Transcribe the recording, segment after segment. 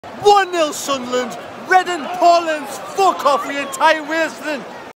1-0 Sunderland. Reading, Poland's fuck off the entire wasting.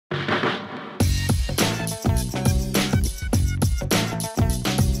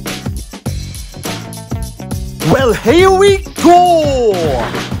 Well, here we go.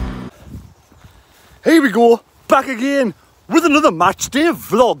 Here we go, back again with another match day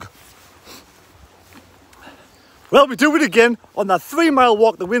vlog. Well, we do it again on that 3-mile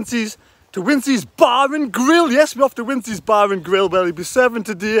walk to Wincy's Bar and Grill. Yes, we're off to Wincy's Bar and Grill where he'll be serving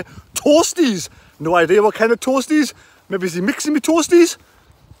today toasties. No idea what kind of toasties. Maybe is he mixing with toasties?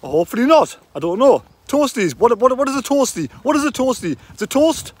 Or hopefully not. I don't know. Toasties. What is a toasty? What is a toasty? It's a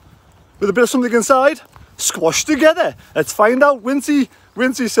toast with a bit of something inside, squashed together. Let's find out. Wincy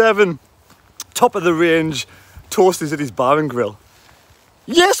serving top of the range toasties at his Bar and Grill.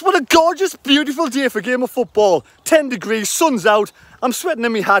 Yes, what a gorgeous, beautiful day for a game of football. 10 degrees, sun's out, I'm sweating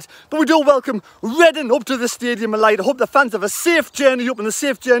in my hat, but we do welcome Reading up to the stadium alight. I hope the fans have a safe journey up and a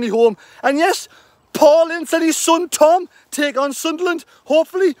safe journey home. And yes, Paul Ince and his son Tom take on Sunderland.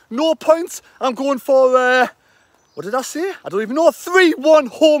 Hopefully, no points. I'm going for, what did I say? I don't even know. 3-1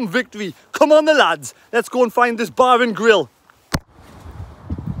 home victory. Come on the lads, let's go and find this Bar and Grill.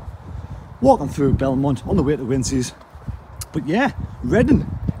 Walking through Belmont on the way to Wincy's. But yeah, Reading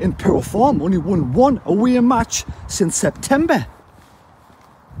in poor form, only won one away match since September.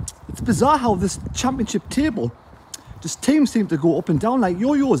 It's bizarre how this championship table, just teams seem to go up and down like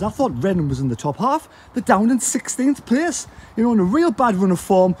yo-yos. I thought Reading was in the top half. They're down in 16th place. You know, in a real bad run of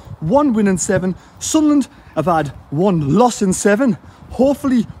form, 1 win in 7. Sunderland have had 1 loss in 7.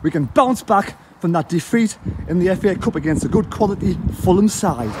 Hopefully we can bounce back from that defeat in the FA Cup against a good quality Fulham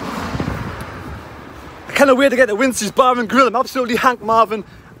side. I can't wait to get to Wincy's Bar and Grill. I'm absolutely Hank Marvin.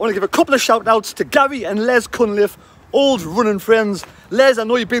 I want to give a couple of shout outs to Gary and Les Cunliffe, old running friends. Les, I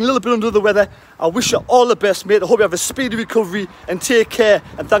know you've been a little bit under the weather. I wish you all the best, mate. I hope you have a speedy recovery and take care.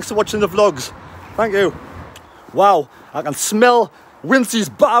 And thanks for watching the vlogs. Thank you. Wow, I can smell Wincy's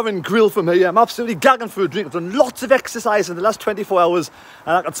Bar and Grill from here. I'm absolutely gagging for a drink. I've done lots of exercise in the last 24 hours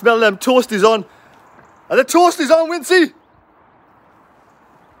and I can smell them toasties on. Are the toasties on, Wincy?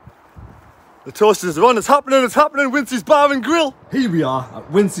 The toasters are on, it's happening, Wincy's Bar and Grill. Here we are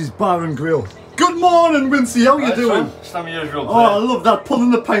at Wincy's Bar and Grill. Good morning, Wincy, how are you doing? Usual oh, I love that,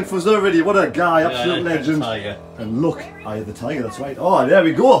 pulling the pint for us already. What a guy, absolute legend. Tiger. And look, I had the tiger, that's right. Oh, there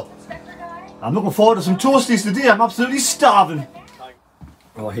we go. I'm looking forward to some toasties today, I'm absolutely starving.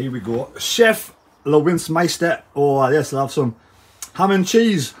 Oh, here we go. Chef Lowinsmeister. Oh, yes, I'll have some ham and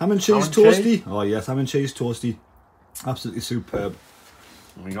cheese toasty. Oh yes, ham and cheese toasty. Absolutely superb.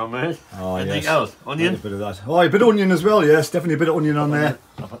 What we got, mate? Oh, anything yes. else? Onion? A bit of that. Oh, a bit of onion as well, yes. Definitely a bit of onion on there.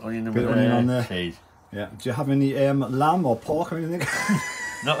 I'll put onion in bit of onion on there. Cheese. Yeah. Do you have any lamb or pork or anything?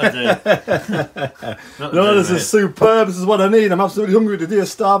 Not a day. No, this is superb. This is what I need. I'm absolutely hungry today,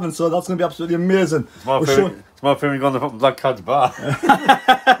 starving, so that's going to be absolutely amazing. It's my feeling going to the Black Cat's Bar.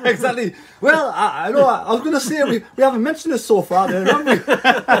 Exactly. Well, I know. I was going to say we haven't mentioned this so far, then, have we?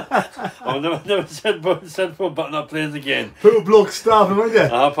 I've never said for button up planes again. Poor bloke starving, weren't you?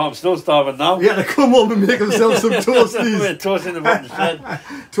 I'm still starving now. You had to come home and make himself some toasties. We're toasting the button shed.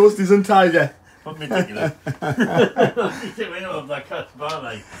 Toasties and tiger. What ridiculous. We know a Black Cat's Bar,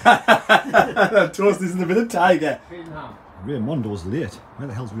 like. Toasties and a bit of tiger. Raymondo's late. Where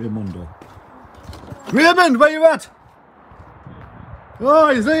the hell's Raymondo? Raymond, where you at?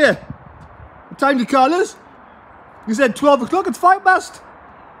 Oh, he's there. What time do you call us? You said 12 o'clock, it's 5 past.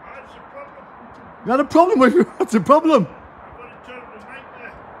 That's a problem. You had a problem with you? What's the problem? I've got a terrible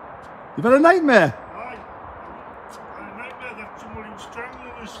nightmare. You've had a nightmare? Aye. I had a nightmare that somebody was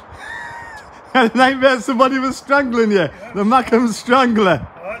strangling us. A nightmare somebody was strangling you? Yeah. The Mackham Strangler.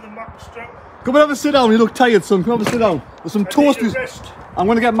 Aye, the Mac was strangling. Come and have a sit down, you look tired, son. Come have a sit down. There's some toasties. I'm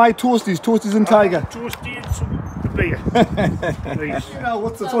going to get my toasties and tiger. Toasty and some beer. Please. Now,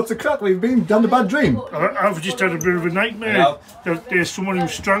 what's the crack? We've been down a bad dream. I've just had a bit of a nightmare. There's someone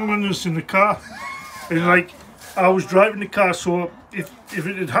who's strangling us in the car. And like, I was driving the car, so if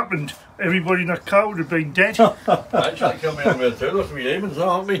it had happened, everybody in that car would have been dead. Tried to kill me on the way too. Lots of me demons,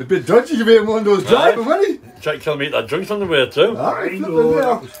 aren't we? A bit dodgy to be in one of those driving, wasn't he? Tried to kill me at that junction on the way too. I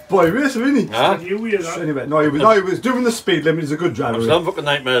know. Boy, racer, isn't he? Anyway, no, he was doing the speed limit. He's a good driver. I'm still fucking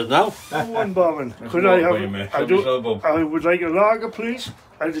nightmares now. Come on, Barman. Could I have? I would like a lager, please,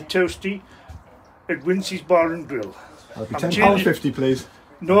 and a toasty at Wincy's Bar and Grill. That'll be £10.50, please.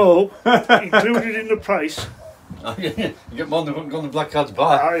 No, included in the price. You get more than going to Black Cat's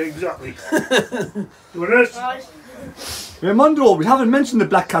Bar. Aye, exactly. What else? Raymondo, we haven't mentioned the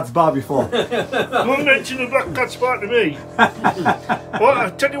Black Cat's Bar before. Don't mention the Black Cat's Bar to me. Well,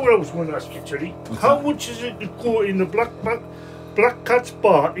 I'll tell you what I was going to ask you, Teddy. How much is it to go in the Black Black Cat's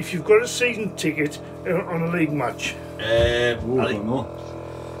Bar if you've got a season ticket on a league match? I don't know.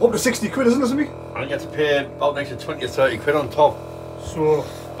 Up to 60 quid, isn't it, something? I think you have to pay about next to 20 or 30 quid on top. So,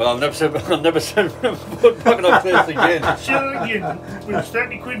 But I'll never send foot back in our place again. say that again, with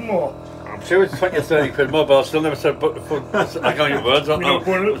 30 quid more. I'm sure it's 20 or 30 quid more, but I'll still never set foot. I can't get words on We now. don't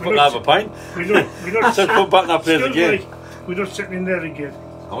want to- Put half a pint. We're not Set foot back in our place excuse again. me, we're not sitting in there again.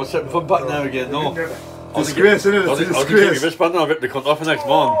 I'm not setting foot back now again, no. Never. Disgrace, isn't it? It's a I was going to take disgrace. my wristband and I'll rip the cunt off the next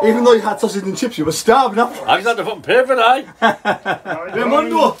morning. Even though you had sausage and chips, you were starving after. I just had to fucking pay for that.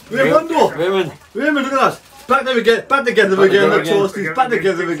 Raymondo! Raymondo! Raymond, Raymond, look at that. Back there again, back together Back again, the together again. toasties, back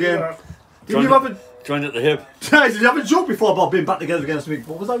together again. Didn't you have a... joined at the hip. Did you have a joke before about being back together again this week?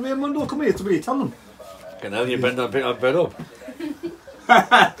 What was that, Raymondo? Come here, somebody tell them. Can hell you bend that bit up bed up.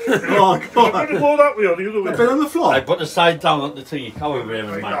 Oh, I'm God. going to go that way or the other way. Been on the floor? I put the side down on the thing, you cover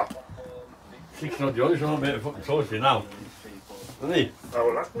Raymond, Like man. that. 6 on the other, so I'll make a fucking toast now. Isn't he? Oh,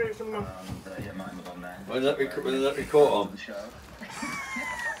 well, that's me, some man. When did that record on?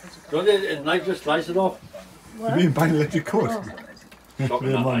 Don't they knife just slice it off? You mean by an electric cord? Shocking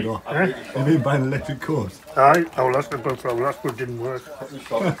that Raymondo. knife. You mean by an electric cord? Aye, our last one didn't work.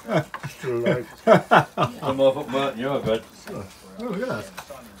 Shocking. Still alive. I'm off up Martin, you're a bed. Oh, look at that.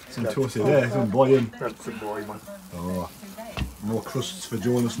 Some toasty there, some boiling. That's the boy, man. Oh. No crusts for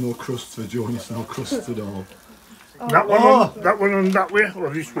Jonas, no crusts for Jonas, no crusts at all. That one Oh. on that way or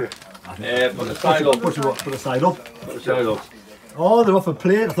this way? Put the side up. Put the side up. Put the side up. Oh, they're off a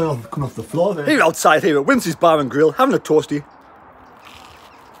plate. I thought they were coming off the floor there. Here outside here at Wincy's Bar and Grill, having a toasty.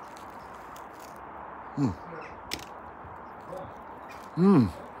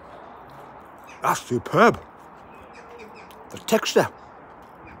 That's superb. The texture.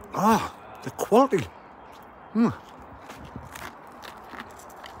 Ah, the quality. Look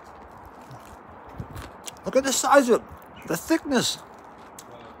at the size of it. The thickness.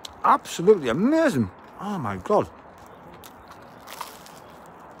 Absolutely amazing. Oh my God.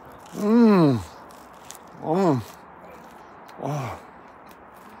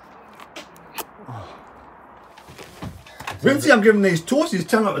 Vincy, I'm giving these toasties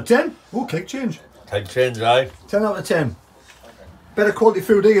 10 out of 10. Oh, cake change. Take change, aye. 10 out of 10. Better quality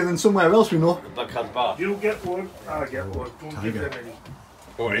food here than somewhere else we know. The Black Cat's Bar. You get one, I get one. Don't give them any.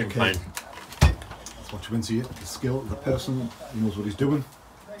 Oh, it ain't fine. Let's watch Vincy, the skill, the person, he knows what he's doing.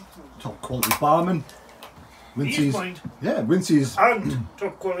 Top quality barman. He's fine. Yeah, Wincy's And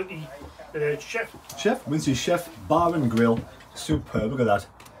top quality chef. chef. Wincy's chef, bar and grill. Superb, look at that.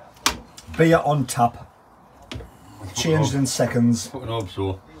 Beer on tap. Changed in seconds. Fucking hope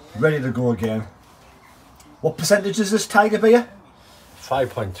so. Ready to go again. What percentage is this Tiger beer?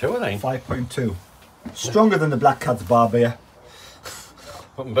 5.2, I think. 5.2. Stronger than the Black Cat's Bar beer.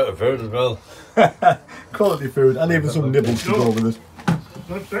 Fucking better food as well. Quality food and even some nibbles to go with it.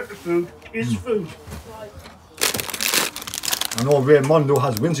 Not better food, is food. I know Raymondo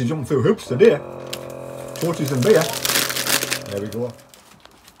has Wincy jumping through hoops today. Torches and beer. There we go.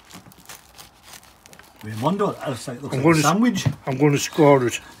 Raymondo, that looks like a sandwich. I'm going to score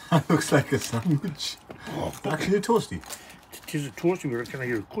it. That looks like a sandwich. It's actually a toasty. It is a toasty, but can I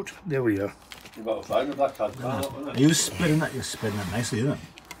get a cut? There we are. You've got to find the Black Cat's Bar, isn't Are it? you splitting that? You're splitting it nicely, isn't it?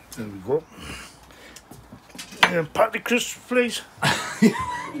 There we go. Pat the crisps, please.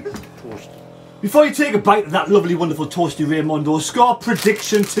 Toast. Before you take a bite of that lovely, wonderful toasty Raymondo, score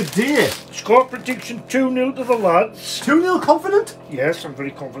prediction today. Score prediction 2-0 to the lads. 2-0 confident? Yes, I'm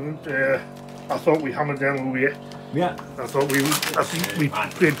very confident. I thought we hammered them away. Yeah. I think we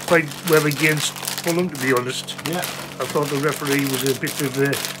played quite well against Fulham, to be honest. Yeah. I thought the referee was a bit of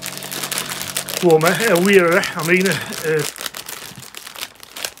a wearer. I mean,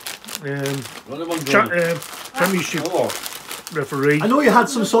 Premiership referee. I know you had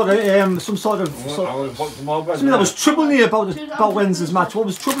some sort of something that was troubling you about Wednesday's match. What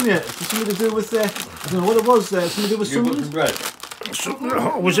was troubling you? Something to do with I don't know what it was. Something to do with Sunderland. So,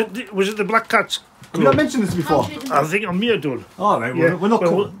 was it the Black Cats? Have you not mentioned this before? I think I may have done. All right, Yeah, we're not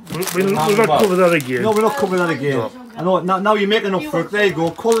we'll covering. not cover that again. No, we're not covering that again. I know. Now you're making up for it. There you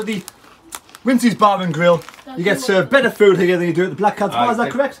go. Quality. Wincy's Bar and Grill. You get served better food here than you do at the Black Cat's Bar. Is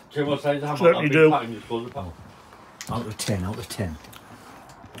that correct? Certainly do. Out of 10. Out of 10.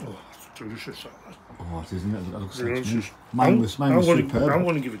 Oh, it's delicious. Oh, it isn't it? It looks Delicious. like mine was I'm superb.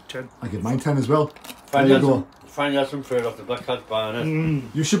 going to give it 10. I give mine 10 as well. There you go. Find out some food off the Black Cat's Bar, innit?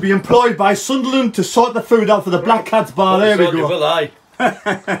 You should be employed by Sunderland to sort the food out for the Black Cat's Bar. There we Certainly go. will, aye.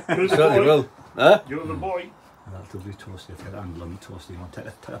 Certainly will. Huh? You're the boy. That's lovely toasty. I'm lovely toasty. Take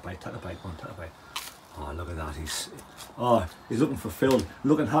a bite. Take a bite. Oh, look at that. He's looking fulfilled,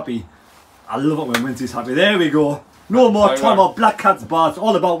 looking happy. I love it when Wincy's happy. There we go. No more talking about Black Cat's bar. It's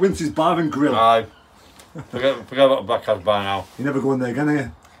all about Wincy's Bar and Grill. Aye. Forget about Black Cat's bar now. You never go in there again, are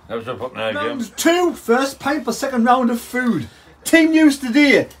you? Never should put in there again. Round 2, first pint for second round of food. Team news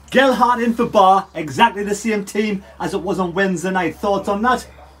today. Gelhardt in for bar. Exactly the same team as it was on Wednesday night. Thoughts on that?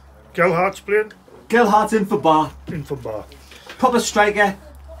 Gelhardt's playing. Gelhardt's in for bar. In for Bar. Proper striker.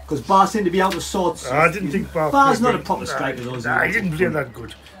 Because Bar seemed to be out of sorts. I didn't think Bar. Bar's played not a good. proper striker, though. Nah, he didn't play that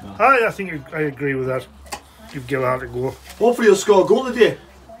good. No. I think I agree with that. Give Gelhardt a go. Hopefully he'll score a goal today.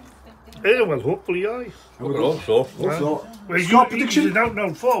 Yeah, well, hopefully, aye. I would hope so. Hope so. Well, Score he's prediction? an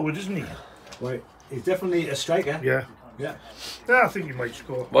out-and-out forward, isn't he? Right. He's definitely a striker. Yeah. Yeah. Yeah, I think he might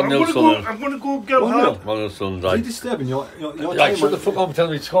score. 1-0 Sunderland. I'm going to go Gelhardt. 1-0 Sunderland. Are you Right. disturbing your Yeah, time? shut the fuck up and tell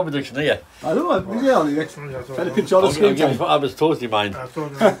me score prediction here. I don't know. Yeah, only next. Try to pinch all the I'm screen getting time. I was toasty mine. I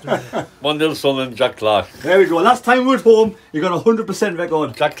thought that 1-0 Sunderland, Jack Clark. There we go. Last time we were at home, you got a 100%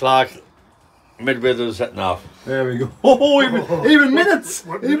 record. Jack Clark, midway through the second half. There we go. Oh, even minutes.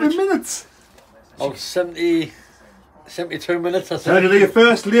 What Even minutes? minutes. Oh, 72 minutes, I Ready think. your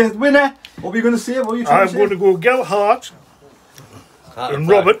first late winner. What were you going to say? What were you trying I'm to say? going to go Gelhardt and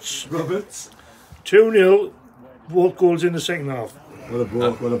Roberts. Roberts. 2-0. Both goals in the second half. What a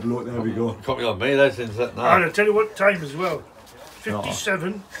bloke. What a bloke. There we go. Copy on me, that's in second And half. I'll tell you what time as well.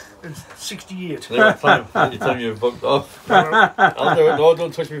 57 and 68. Tell you what time, anytime you've booked off. I'll do it, no,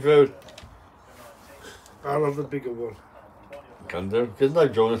 don't touch me food. I'll have the bigger one. Can do. Good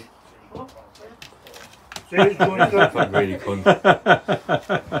night, Jonas. There's Johnny. Fucking really cunt.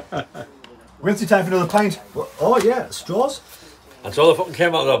 Wednesday time for another pint. Oh yeah, straws. That's all that fucking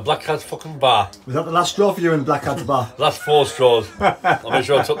came out of that Black Cat's fucking bar. Was that the last straw for you in Black Cat's bar? Last 4 straws. I'll make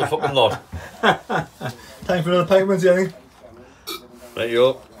sure I took the fucking lot. Time for another pint, Wednesday, I think. There you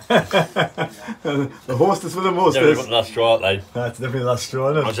go. The hostess for the Never mostest. got the last straw out, like. That's definitely the last straw,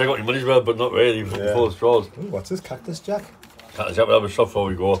 isn't it? Actually, I got your money's well, but not really. Fucking Yeah. 4 straws. Ooh, what's this? Cactus Jack? Can't tell have a shot before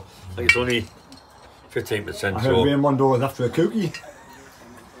we go. I think it's only 15%. I heard So, Raymond was after a cookie.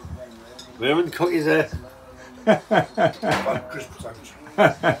 Raymond, cookies there. Crisp sandwich.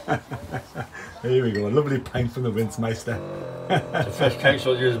 Here we go. A lovely pint from the Wincemeister. The fresh cake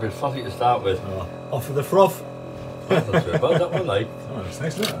so use a bit fatty to start with. Off for the froth. That's not too bad, that one, like. Oh, it's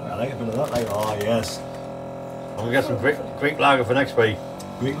nice, isn't it? I like a bit of that. Like, oh, yes. I'm going to get some Greek lager for next week.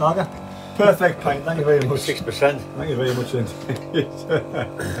 Greek lager. Perfect pint. Thank you very much. 6%. Thank you very much, indeed.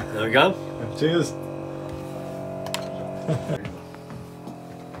 There we go. Cheers.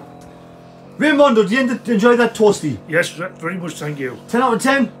 Raymondo, do you enjoy that toasty? Yes, very much, thank you. 10 out of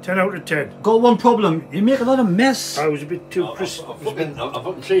 10? 10 out of 10. Got one problem. You make a lot of mess. I was a bit too crisp. I'm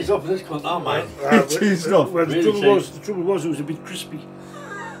fucking cheese off this cunt now, mate. Cheesed off. Well, the Really trouble was it was a bit crispy.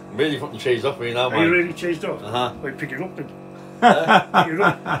 Really fucking cheese off me now, Are you mate. really chased off? Uh-huh. Well, pick it up then. Pick it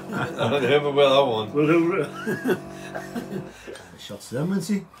up. I don't ever will that one. Well, Shots to them,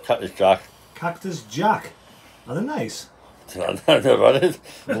 Wincy. Cactus Jack. Cactus Jack. Are they nice? I know about it.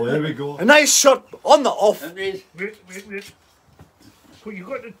 Oh, there we go. A nice shot on the off. wait. Well, you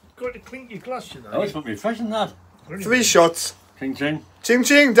got to clink your glass, you know. I always put me fresh in that. 3 shots. Ching ching. Ching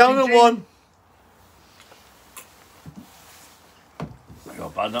ching, down Ching, to ching. 1. I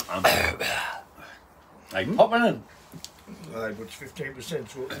got bad up, man. Like popping in. Aye, but it's 15%,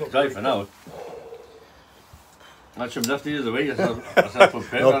 so it's not Dry for now. That's some left of the way. That's not put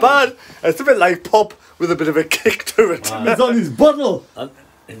paper on Not bad. It's a bit like pop with a bit of a kick to it. Wow. It's on his bottle. it. And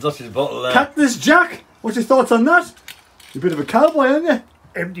he's lost his bottle there. Cactus Jack. What's your thoughts on that? You're a bit of a cowboy, aren't you?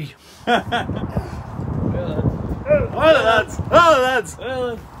 empty. Oh, lads.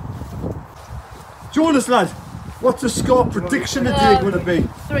 Jonas, lad, what's the score prediction today going to be?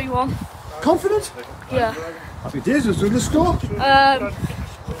 3-1. Confident? Yeah. Happy days, who's doing the score?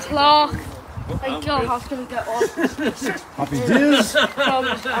 Clark. And Gelhardt's going to get one. Happy days.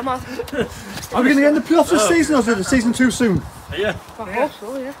 I'm asking. Are we going to end the playoffs this season or is it the season too soon? Yeah. I hope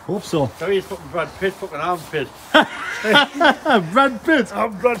so, yeah. Hope so. So he's fucking Brad Pitt, fucking armpit. Brad Pitt.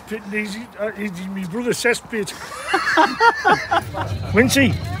 I'm Brad Pitt and he's my brother Cesspit.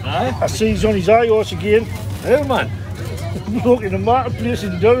 Wincy, I see he's on his high horse again. Hey, man. Look in the marketplace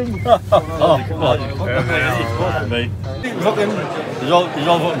in Durham. Oh, come on. He's fucking, he's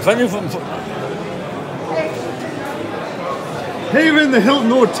all fucking funny fucking. Here in the Hilton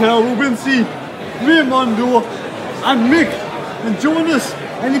Hotel, Wincy, Raymondo, and Mick, and Jonas.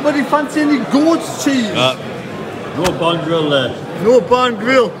 Anybody fancy any goat's cheese? No bond drill there. No bar and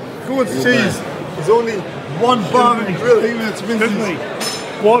grill, goat's cheese. There's only one bar and grill here at Wincy's.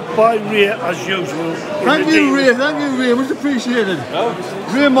 Bought by Ray as usual. Thank you, Ray. Much appreciated.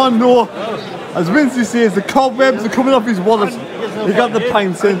 Raymondo, as Wincy says, the cobwebs are coming off his wallet. He got the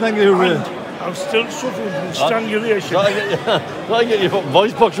pints in. Thank you, Ray. And I'm still suffering from strangulation. Try and get your fucking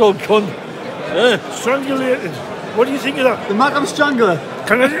voice box old cunt. Strangulated. What do you think of that? The Macam Strangler.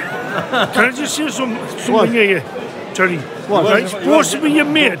 Can I just say something here, Johnny? What? Right? Supposed to be your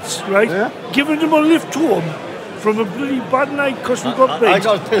mates, right? Yeah. Giving them a lift home from a bloody bad night because we got beat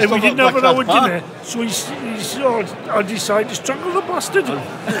and we didn't have our dinner, so I decided to strangle the bastard. I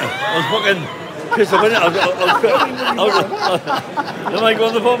was fucking pissed off. I go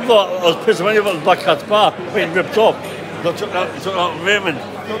on the phone, I was pissed off about the Black Cat's bar being ripped off. I took out Raymond.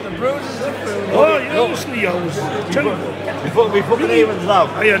 Oh, yeah, honestly, I was terrible. We fucking even now.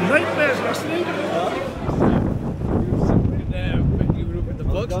 I had nightmares last night.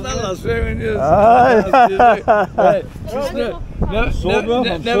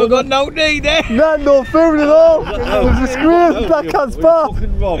 Never got no need there. No food at all. It was a disgrace. Black Cat's bar.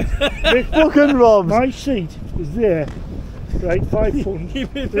 Fucking Robs. My seat is there, right?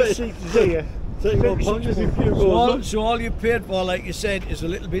 £5. This seat is there. So all you paid for, like you said, is a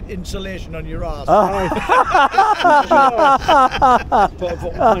little bit insulation on your arse. Put a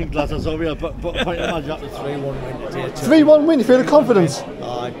pint glass, that's all we have. Put a pint of magic. 3-1 win. 3-1 win, you feel the confidence?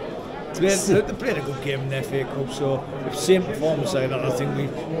 They played a good game in the FA Cup, so if same performance like that, I think we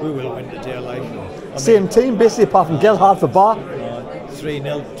will win today. Same team, basically, apart from Gelhardt for bar.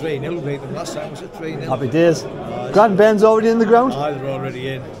 3-0 beat them last time, was it 3-0? Happy days. Grand Ben's already in the ground? They're already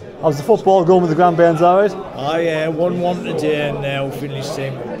in. How's the football going with the Grand Ben's, alright? 1-1 today, and now Finley's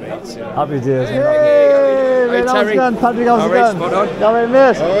team will beat. So. Happy days. Hey, mate, how's it going? Patrick, how's it going? Spot on. You alright,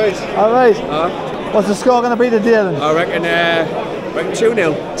 mate? Alright. What's the score going to be today then? I reckon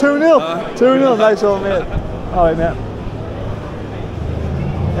 2-0. 2-0? 2-0, nice one, mate. Alright, mate.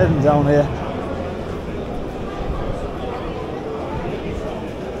 Heading down here.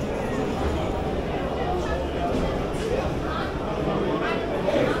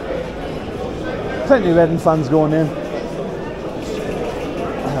 Plenty of Reading fans going in.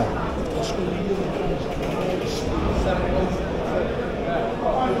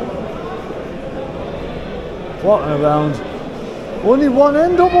 Walking around. Only one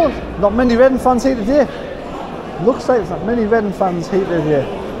end double. Not many Reading fans here today. Looks like there's not many Reading fans here today.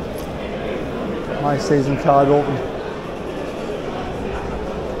 My season card open.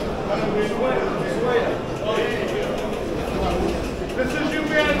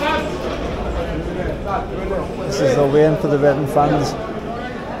 This is the way in for the Reading fans.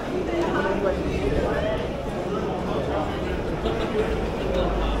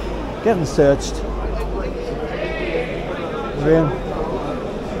 Getting searched. Rain.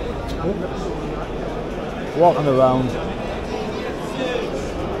 Walking around.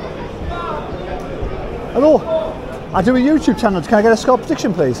 Hello. I do a YouTube channel. Can I get a score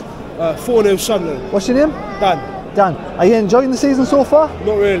prediction, please? 4-0 Sunderland. What's your name? Dan. Dan. Are you enjoying the season so far?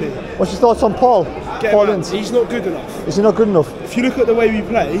 Not really. What's your thoughts on Paul? Paul Ince? He's not good enough. Is he not good enough? If you look at the way we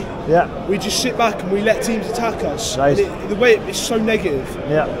play, Yeah. we just sit back and we let teams attack us. Right. And the way it's so negative,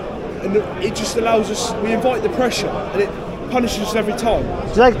 Yeah. and it just allows us. We invite the pressure, and it punishes us every time.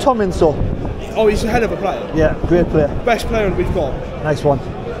 Do you like Tom Ince though? Oh, he's a hell of a player. Yeah, great player. Best player we've got. Nice one.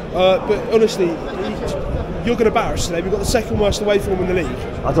 But honestly, you're going to batter us today. We've got the second worst away form in the league.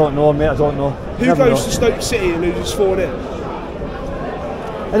 I don't know, mate. I don't know. Who Never goes know. to Stoke City and loses 4-0?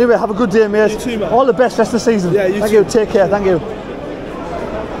 Anyway, have a good day, mate. You too, mate. All the best rest of the season. Yeah, you Thank too. you. Take care. Thank you.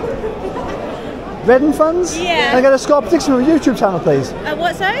 Reading fans? Yeah. Can I get a score prediction from your YouTube channel, please?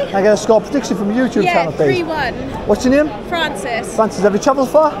 What, sorry? Can I get a score prediction from your YouTube channel, please? 3-1. What's your name? Francis. Francis, have you travelled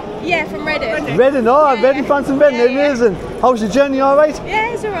far? Yeah, from Reading. Reading, oh, Yeah, Reading yeah. fans from Reading, Yeah, yeah. amazing. How's your journey, alright?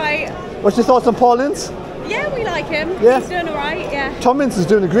 Yeah, it's alright. What's your thoughts on Paul Ince? Yeah, we like him. Yeah. He's doing alright, yeah. Tom Ince is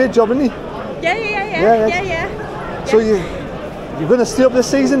doing a great job, isn't he? Yeah. So you're going to stay up this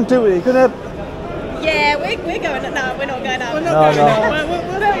season, do it? You're going to... Yeah, we're going up. No, we're not going up. We're not going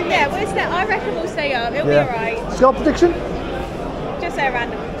up. We'll stay. I reckon we'll stay up. It'll Yeah. be alright. Score prediction? Just say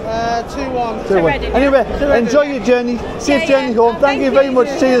random. 2-1. 2-1. Reading, yeah. Anyway, enjoy your journey. Safe Yeah, journey yeah. home. Thank you very much.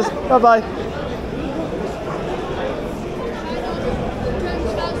 Cheers. Bye-bye.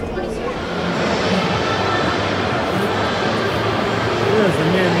 There's the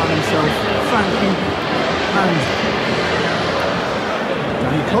main man himself, Frankie and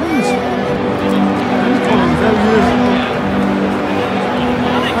Danny Collins. Danny Collins, there he is.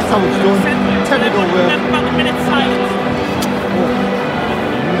 That's how it's done. Technical work. Minute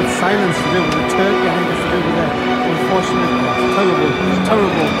silence to do with the Turkey, I think it's to do with the unfortunate,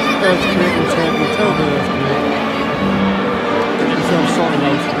 terrible earthquake in Turkey, terrible earthquake. He's now sorting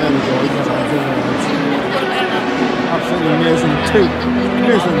out, there we go, he's got it. Absolutely amazing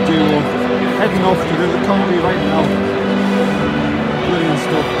duo, heading off to do the comedy right now. Brilliant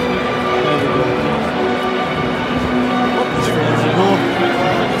stuff, there we go.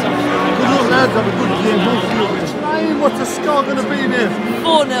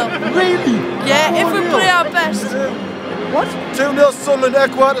 Yeah, if we play our best. What? 2-0 Sunderland,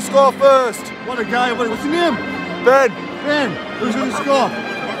 Ekwah to score first. What a guy, what's your name? Ben. Ben, who's going to score? 4-0.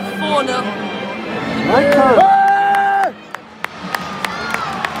 Right, Carl.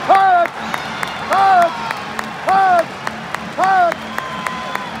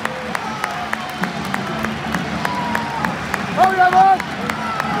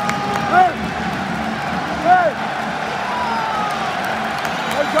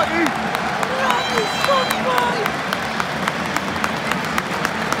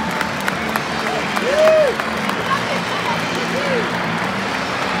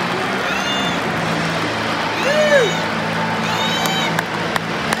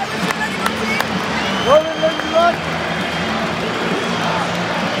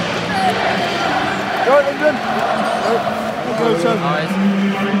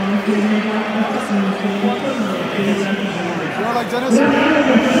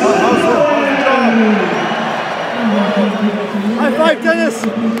 High five, Dennis!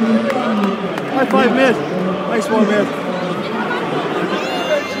 High five, mate. Nice one, mate.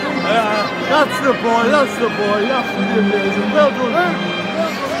 That's the boy, that's the boy. Absolutely amazing. Well done.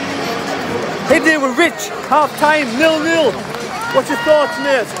 Hey there, we're Rich. Half time, 0-0. What's your thoughts,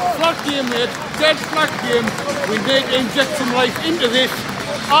 mate? Flat game, mate. Dead flat game. We need to inject some life into this.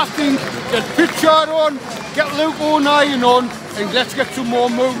 I think get Pitchard on, get Luke O'Neill on, and let's get some more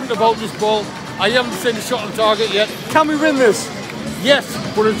movement about this ball. I haven't seen a shot on target yet. Can we win this? Yes,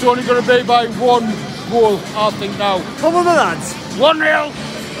 but it's only going to be by 1 goal, I think now. Come on, the lads. 1-0.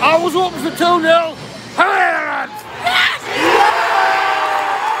 I was hoping for 2-0. Hooray, lads! Yes!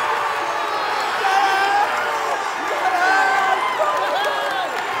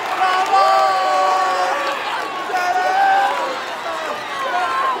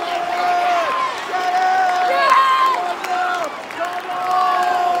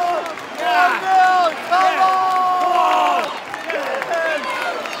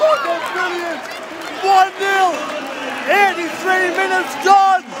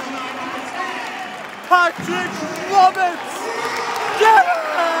 Done! Patrick Roberts! Get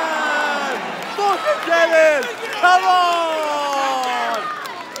it! Fucking get it! Come on!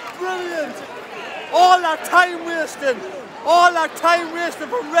 Brilliant! All that time wasting! All that time wasting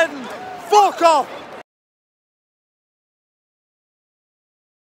from Reading! Fuck off!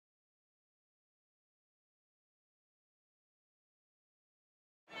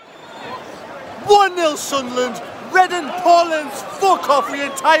 "1-0 Sunderland. Reading, Poland's, fuck off with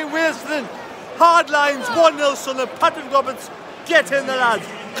your time wasting. Hard lines, 1-0 Sunderland. Patrick Roberts, get in the lads.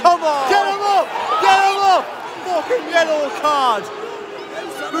 Come on. Get him up. Get him up. Fucking yellow card.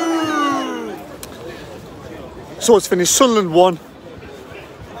 Boo. So it's finished. Sunderland 1.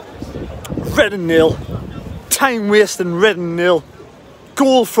 Reading 0. Time wasting, Reading 0.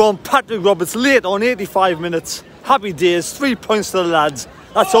 Goal from Patrick Roberts late on 85 minutes. Happy days. 3 points to the lads.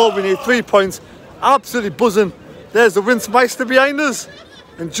 That's all we need. 3 points. Absolutely buzzing. There's the Rinsmeister behind us.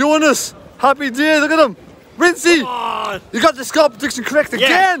 And Jonas. Happy days. Look at him. Rinsey. You got the score prediction correct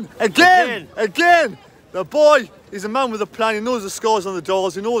again. Again. The boy, he's a man with a plan. He knows the scores on the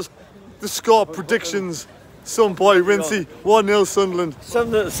doors. He knows the score predictions. Some boy, Rinsey. 1-0 Sunderland.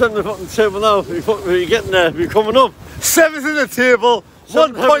 7th up the table now. You're getting there. You're coming up. 7th in the table.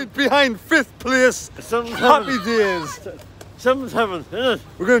 1 point behind 5th place. Happy days. 7th heaven, isn't it?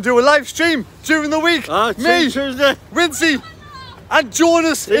 We're going to do a live stream during the week. Me, Tuesday. Rinsey, and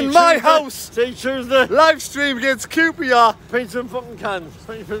Jonas in my house. Tuesday. Live stream against QPR. Paint some fucking cans.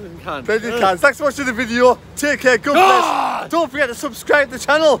 Plenty of cans. Thanks for watching the video. Take care. God bless. Don't forget to subscribe to the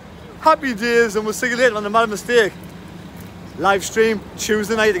channel. Happy days, and we'll see you later on the Mad Mistake. Live stream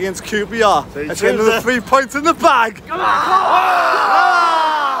Tuesday night against QPR. Let's get another 3 points in the bag. Come on.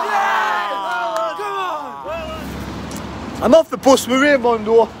 I'm off the bus with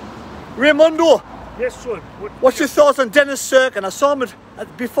Raymondo. Raymondo, yes, son. What's your thoughts on Dennis Cirkin? I saw him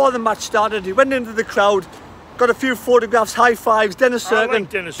before the match started. He went into the crowd, got a few photographs, high fives. Dennis Cirkin,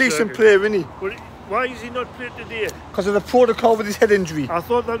 decent player, isn't he? But why is he not played today? Because of the protocol with his head injury. I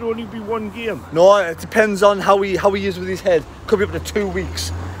thought that'd only be 1 game. No, it depends on how he is with his head. Could be up to 2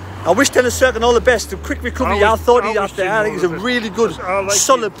 weeks. I wish Dennis Cirkin all the best. A quick recovery. I think he's a really good,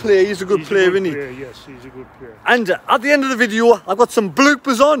 solid player. He's a good player, isn't he? Yes, he's a good player. And at the end of the video, I've got some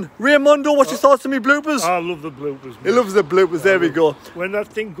bloopers on. Raymondo, what's your thoughts on me bloopers? I love the bloopers. He loves the bloopers. There we go. When that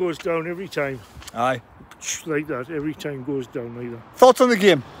thing goes down every time. Aye. Like that, every time goes down like that. Thoughts on the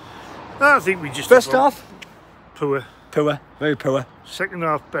game? I think we just... First half? Poor. Poor. Very poor. Second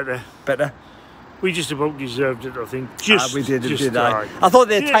half, better. Better. We just about deserved it, I think. Just we did, just, I thought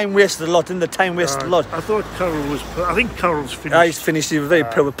their time wasted a lot, didn't the time wasted a lot? I thought Carroll was... I think Carroll's finished. He's finished, he was very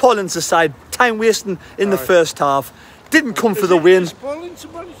poor. Paulins aside, time wasting in the first half. Didn't come for the win.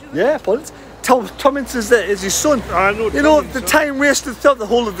 Yeah, Paulins. Tommins is his son. I know. You know, the time wasted throughout the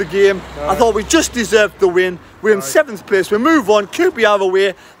whole of the game. I thought we just deserved the win. We're in 7th place. We move on. QPR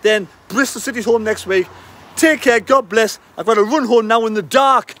away. Then Bristol City's home next week. Take care. God bless. I've got to run home now in the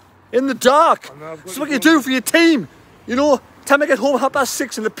dark. In the dark. That's what you do for your team. You know, time I get home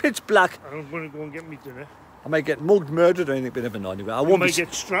 6:30 in the pitch black. I'm going to go and get me dinner. I might get mugged, murdered, or anything, but never know anyway. I won't might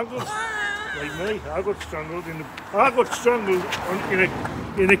get strangled. Like me, I got strangled in a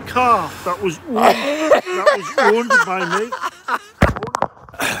car that was owned by me.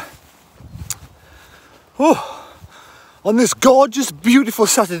 Oh, on this gorgeous, beautiful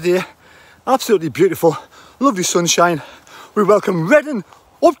Saturday, absolutely beautiful, lovely sunshine, we welcome Reading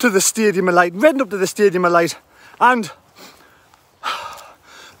up to the Stadium of Light, and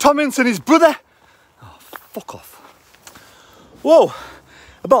Tommins and his brother. Oh, fuck off. Whoa,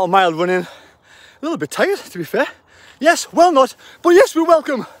 about a mile running. A little bit tired, to be fair. Yes, well not, but yes, we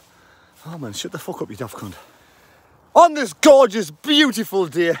welcome. Oh man, shut the fuck up, you daft cunt. On this gorgeous, beautiful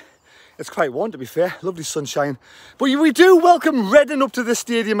day. It's quite warm, to be fair. Lovely sunshine. But we do welcome Reading up to the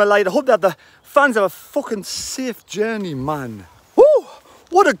Stadium of Light. I hope that the fans have a fucking safe journey, man. Woo!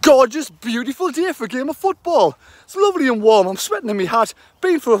 What a gorgeous, beautiful day for a game of football. It's lovely and warm. I'm sweating in my hat.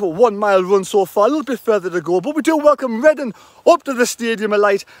 Been for a 1 mile run so far, a little bit further to go. But we do welcome Reading up to the Stadium of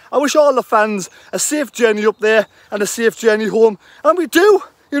Light. I wish all the fans a safe journey up there and a safe journey home. And we do,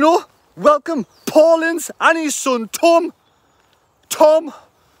 you know, welcome Paulins and his son Tom. Tom.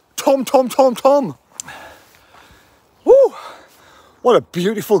 Woo! What a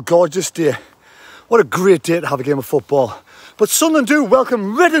beautiful, gorgeous day. What a great day to have a game of football. But Sunderland do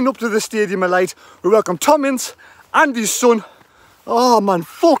welcome Reading up to the Stadium of Light. We welcome Tommins and his son. Oh man,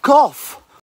 fuck off.